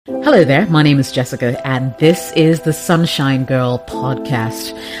Hello there, my name is Jessica and this is the Sunshine Girl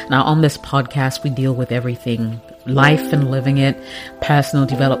podcast. Now on this podcast we deal with everything, life and living it, personal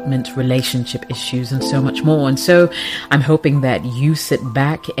development, relationship issues and so much more. And so I'm hoping that you sit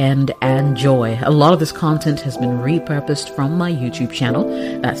back and enjoy. A lot of this content has been repurposed from my YouTube channel.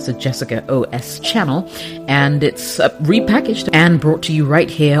 That's the Jessica OS channel. And it's repackaged and brought to you right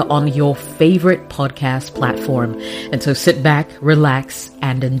here on your favorite podcast platform. And so sit back, relax,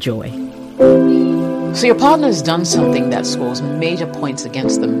 and enjoy. So your partner has done something that scores major points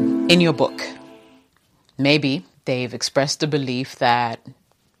against them in your book. Maybe they've expressed a belief that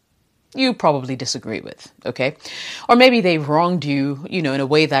you probably disagree with, okay? Or maybe they've wronged you, in a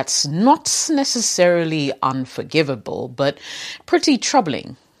way that's not necessarily unforgivable, but pretty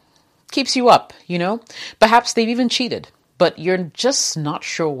troubling. Keeps you up, Perhaps they've even cheated, but you're just not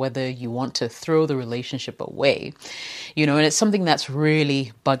sure whether you want to throw the relationship away, and it's something that's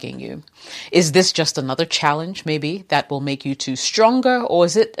really bugging you. Is this just another challenge, maybe, that will make you two stronger, or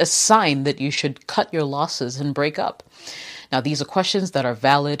is it a sign that you should cut your losses and break up? Now, these are questions that are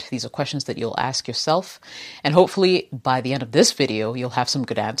valid. These are questions that you'll ask yourself. And hopefully by the end of this video, you'll have some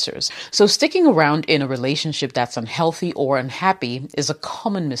good answers. So sticking around in a relationship that's unhealthy or unhappy is a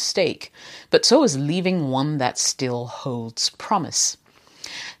common mistake, but so is leaving one that still holds promise.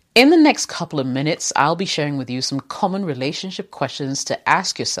 In the next couple of minutes, I'll be sharing with you some common relationship questions to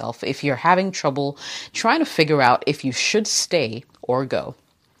ask yourself if you're having trouble trying to figure out if you should stay or go.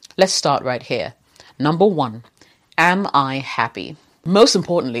 Let's start right here. Number 1. Am I happy? Most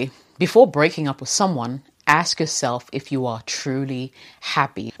importantly, before breaking up with someone, ask yourself if you are truly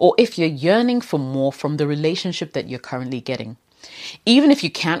happy or if you're yearning for more from the relationship that you're currently getting. Even if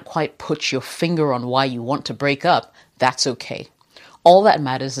you can't quite put your finger on why you want to break up, that's okay. All that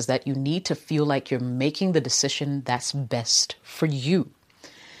matters is that you need to feel like you're making the decision that's best for you.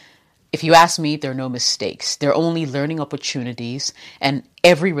 If you ask me, there are no mistakes. There are only learning opportunities, and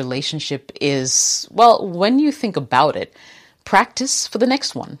every relationship is, when you think about it, practice for the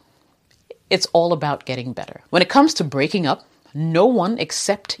next one. It's all about getting better. When it comes to breaking up, no one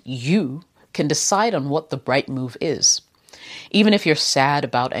except you can decide on what the right move is. Even if you're sad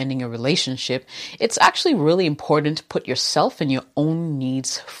about ending a relationship, it's actually really important to put yourself and your own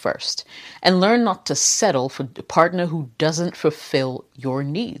needs first and learn not to settle for a partner who doesn't fulfill your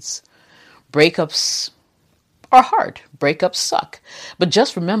needs. Breakups are hard. Breakups suck. But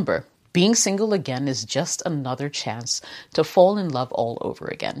just remember, being single again is just another chance to fall in love all over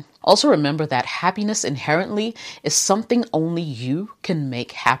again. Also remember that happiness inherently is something only you can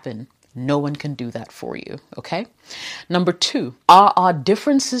make happen. No one can do that for you, okay? Number 2, are our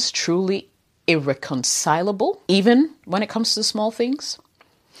differences truly irreconcilable, even when it comes to small things?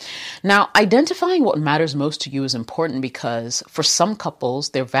 Now, identifying what matters most to you is important because for some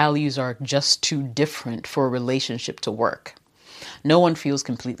couples, their values are just too different for a relationship to work. No one feels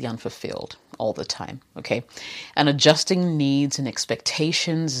completely unfulfilled all the time, okay? And adjusting needs and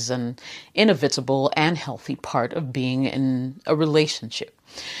expectations is an inevitable and healthy part of being in a relationship.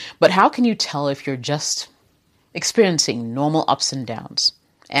 But how can you tell if you're just experiencing normal ups and downs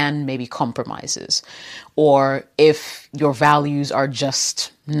and maybe compromises, or if your values are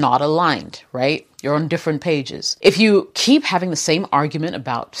just not aligned, right? You're on different pages. If you keep having the same argument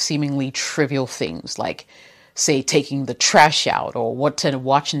about seemingly trivial things like, say, taking the trash out or what to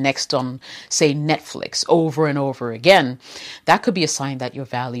watch next on, say, Netflix over and over again, that could be a sign that your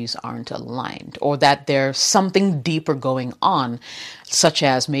values aren't aligned or that there's something deeper going on, such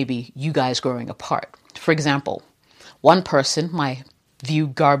as maybe you guys growing apart. For example, one person might view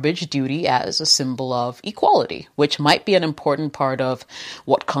garbage duty as a symbol of equality, which might be an important part of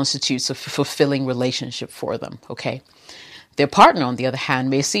what constitutes a fulfilling relationship for them, okay? Their partner, on the other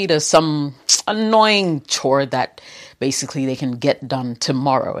hand, may see it as some annoying chore that basically they can get done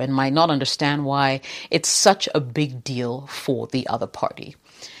tomorrow and might not understand why it's such a big deal for the other party.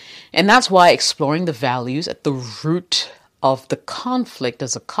 And that's why exploring the values at the root of the conflict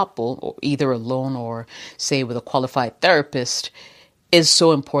as a couple, or either alone or, say, with a qualified therapist, is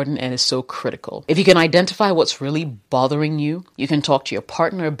so important and is so critical. If you can identify what's really bothering you, you can talk to your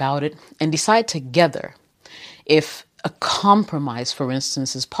partner about it and decide together if a compromise, for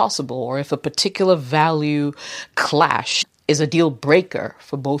instance, is possible, or if a particular value clash is a deal breaker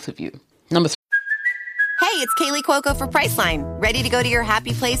for both of you. Number 3. Hey, it's Kaylee Cuoco for Priceline. Ready to go to your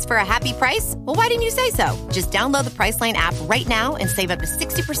happy place for a happy price? Well, why didn't you say so? Just download the Priceline app right now and save up to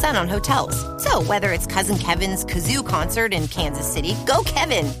 60% on hotels. So whether it's Cousin Kevin's Kazoo Concert in Kansas City, go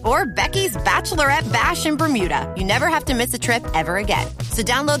Kevin, or Becky's Bachelorette Bash in Bermuda, you never have to miss a trip ever again. So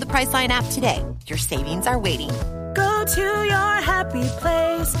download the Priceline app today. Your savings are waiting. Go to your happy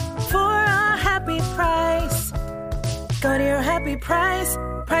place for a happy price. Go to your happy price,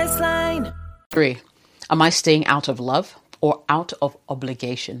 Priceline. 3. Am I staying out of love or out of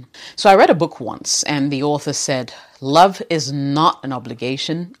obligation? So I read a book once and the author said, love is not an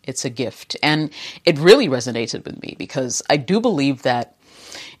obligation, it's a gift. And it really resonated with me because I do believe that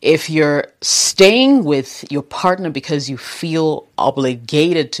if you're staying with your partner because you feel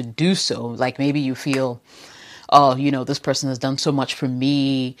obligated to do so, like maybe you feel, oh, this person has done so much for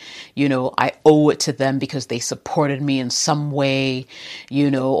me, I owe it to them because they supported me in some way,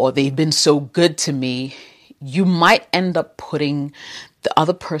 or they've been so good to me, you might end up putting the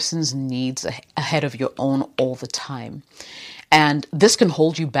other person's needs ahead of your own all the time. And this can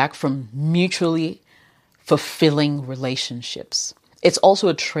hold you back from mutually fulfilling relationships. It's also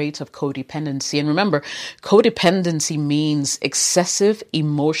a trait of codependency. And remember, codependency means excessive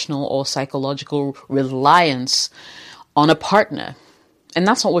emotional or psychological reliance on a partner. And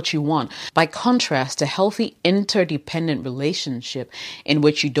that's not what you want. By contrast, a healthy interdependent relationship in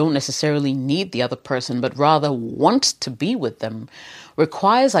which you don't necessarily need the other person, but rather want to be with them,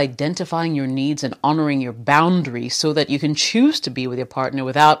 requires identifying your needs and honoring your boundaries so that you can choose to be with your partner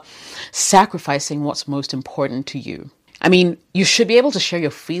without sacrificing what's most important to you. I mean, you should be able to share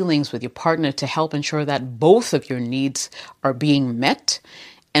your feelings with your partner to help ensure that both of your needs are being met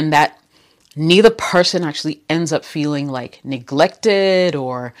and that neither person actually ends up feeling like neglected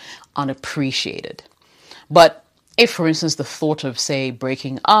or unappreciated. But if, for instance, the thought of, say,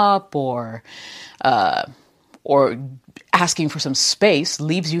 breaking up or asking for some space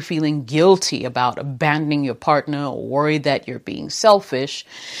leaves you feeling guilty about abandoning your partner or worried that you're being selfish,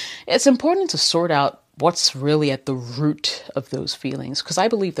 it's important to sort out what's really at the root of those feelings, because I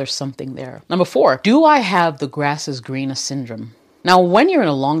believe there's something there. Number 4, do I have the grass is greener syndrome? Now, when you're in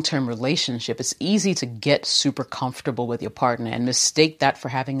a long-term relationship, it's easy to get super comfortable with your partner and mistake that for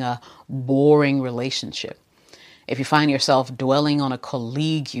having a boring relationship. If you find yourself dwelling on a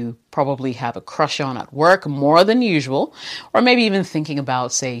colleague you probably have a crush on at work more than usual, or maybe even thinking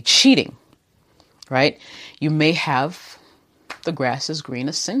about, say, cheating, right? You may have the grass is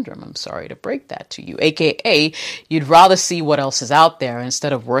greener syndrome. I'm sorry to break that to you. AKA, you'd rather see what else is out there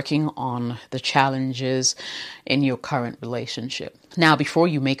instead of working on the challenges in your current relationship. Now, before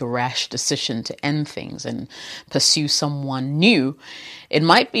you make a rash decision to end things and pursue someone new, it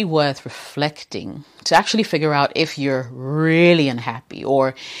might be worth reflecting to actually figure out if you're really unhappy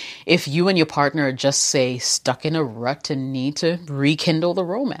or if you and your partner are just, say, stuck in a rut and need to rekindle the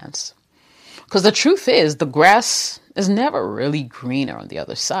romance. Because the truth is, the grass is never really greener on the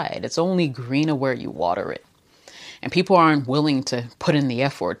other side. It's only greener where you water it. And people aren't willing to put in the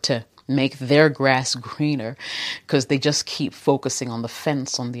effort to make their grass greener because they just keep focusing on the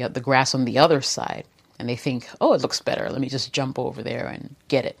fence, on the grass on the other side. And they think, oh, it looks better. Let me just jump over there and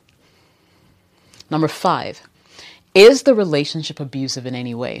get it. Number 5, is the relationship abusive in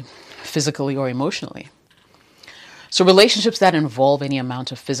any way, physically or emotionally? So relationships that involve any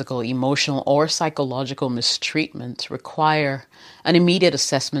amount of physical, emotional, or psychological mistreatment require an immediate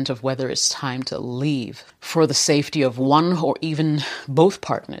assessment of whether it's time to leave for the safety of one or even both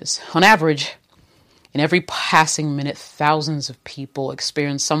partners. On average, in every passing minute, thousands of people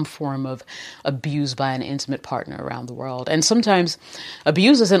experience some form of abuse by an intimate partner around the world. And sometimes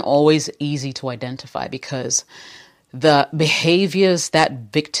abuse isn't always easy to identify because the behaviors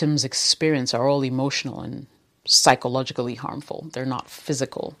that victims experience are all emotional and psychologically harmful. They're not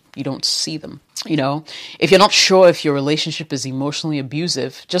physical. You don't see them. If you're not sure if your relationship is emotionally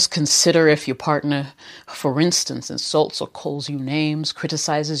abusive, just consider if your partner, for instance, insults or calls you names,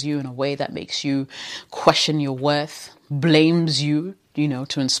 criticizes you in a way that makes you question your worth, blames you,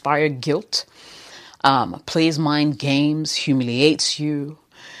 to inspire guilt, plays mind games, humiliates you.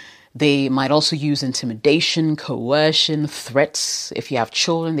 They might also use intimidation, coercion, threats. If you have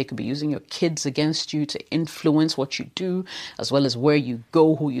children, they could be using your kids against you to influence what you do, as well as where you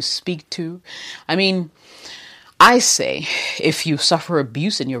go, who you speak to. I mean, I say if you suffer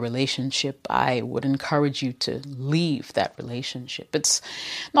abuse in your relationship, I would encourage you to leave that relationship. It's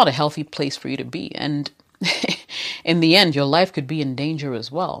not a healthy place for you to be. And in the end, your life could be in danger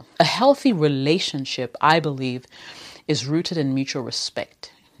as well. A healthy relationship, I believe, is rooted in mutual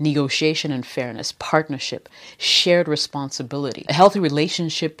respect, negotiation and fairness, partnership, shared responsibility. A healthy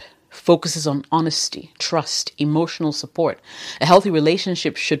relationship focuses on honesty, trust, emotional support. A healthy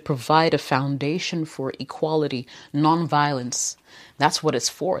relationship should provide a foundation for equality, nonviolence. That's what it's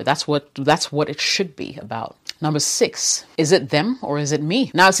for. That's what it should be about. Number 6, is it them or is it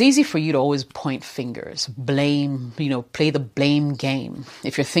me? Now, it's easy for you to always point fingers, blame, play the blame game.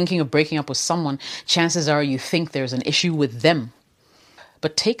 If you're thinking of breaking up with someone, chances are you think there's an issue with them.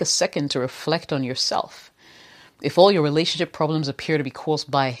 But take a second to reflect on yourself. If all your relationship problems appear to be caused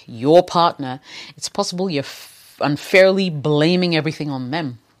by your partner, it's possible you're unfairly blaming everything on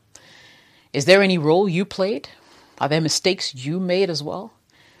them. Is there any role you played? Are there mistakes you made as well?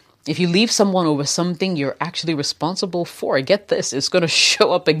 If you leave someone over something you're actually responsible for, get this, it's going to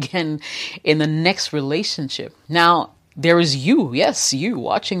show up again in the next relationship. Now, there is you, yes, you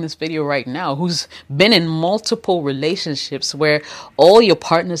watching this video right now, who's been in multiple relationships where all your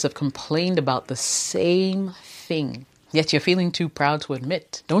partners have complained about the same thing, yet you're feeling too proud to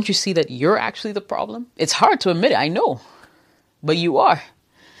admit. Don't you see that you're actually the problem? It's hard to admit it, I know, but you are.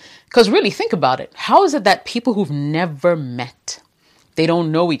 Because really, think about it. How is it that people who've never met, they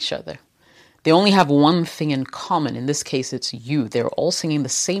don't know each other, they only have one thing in common? In this case, it's you. They're all singing the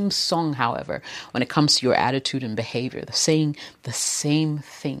same song, however, when it comes to your attitude and behavior. They're saying the same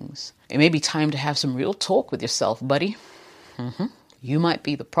things. It may be time to have some real talk with yourself, buddy. You might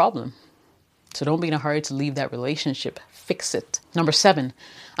be the problem. So don't be in a hurry to leave that relationship. Fix it. Number 7,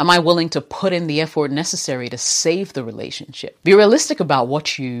 am I willing to put in the effort necessary to save the relationship? Be realistic about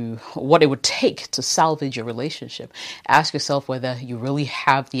what it would take to salvage your relationship. Ask yourself whether you really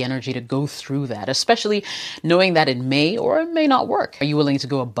have the energy to go through that, especially knowing that it may or it may not work. Are you willing to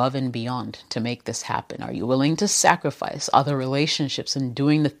go above and beyond to make this happen? Are you willing to sacrifice other relationships and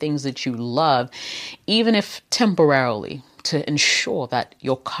doing the things that you love, even if temporarily, to ensure that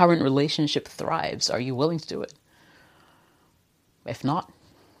your current relationship thrives? Are you willing to do it? If not,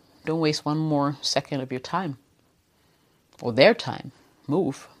 don't waste one more second of your time or their time.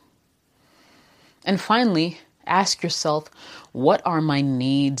 Move. And finally, ask yourself, what are my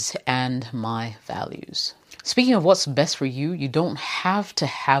needs and my values? Speaking of what's best for you, you don't have to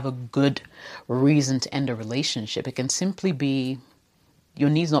have a good reason to end a relationship. It can simply be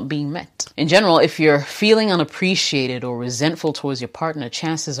your needs not being met. In general, if you're feeling unappreciated or resentful towards your partner,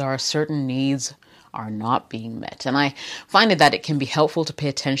 chances are certain needs are not being met. And I find that it can be helpful to pay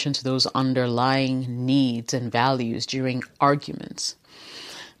attention to those underlying needs and values during arguments.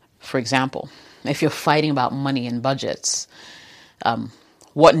 For example, if you're fighting about money and budgets,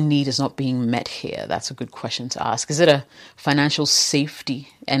 what need is not being met here? That's a good question to ask. Is it a financial safety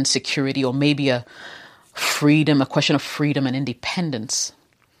and security, or maybe a question of freedom and independence?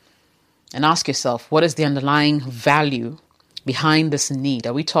 And ask yourself, what is the underlying value behind this need?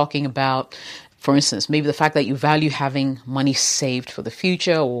 Are we talking about, for instance, maybe the fact that you value having money saved for the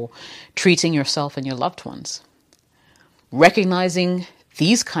future, or treating yourself and your loved ones? Recognizing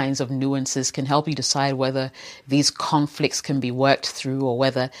these kinds of nuances can help you decide whether these conflicts can be worked through or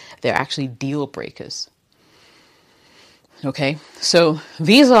whether they're actually deal breakers. Okay, so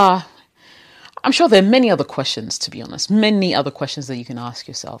I'm sure there are many other questions, to be honest, many other questions that you can ask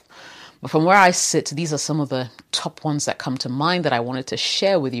yourself. But from where I sit, these are some of the top ones that come to mind that I wanted to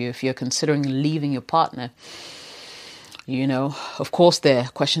share with you if you're considering leaving your partner. Of course, there are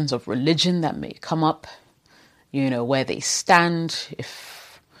questions of religion that may come up, where they stand,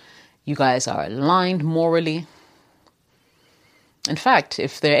 if you guys are aligned morally. In fact,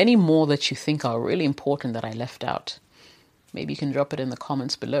 if there are any more that you think are really important that I left out, maybe you can drop it in the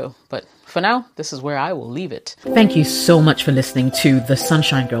comments below. But for now, this is where I will leave it. Thank you so much for listening to the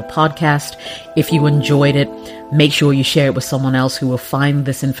Sunshine Girl podcast. If you enjoyed it, make sure you share it with someone else who will find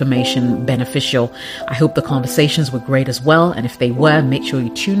this information beneficial. I hope the conversations were great as well. And if they were, make sure you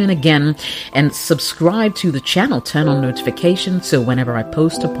tune in again and subscribe to the channel. Turn on notifications so whenever I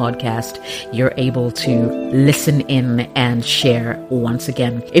post a podcast, you're able to listen in and share once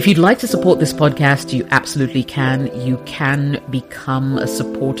again. If you'd like to support this podcast, you absolutely can. You can become a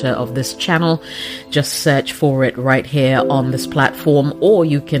supporter of this channel. Just search for it right here on this platform, or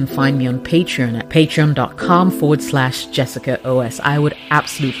you can find me on Patreon at patreon.com/JessicaOS. I would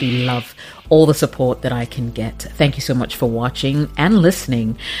absolutely love all the support that I can get. Thank you so much for watching and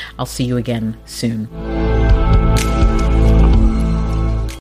listening. I'll see you again soon.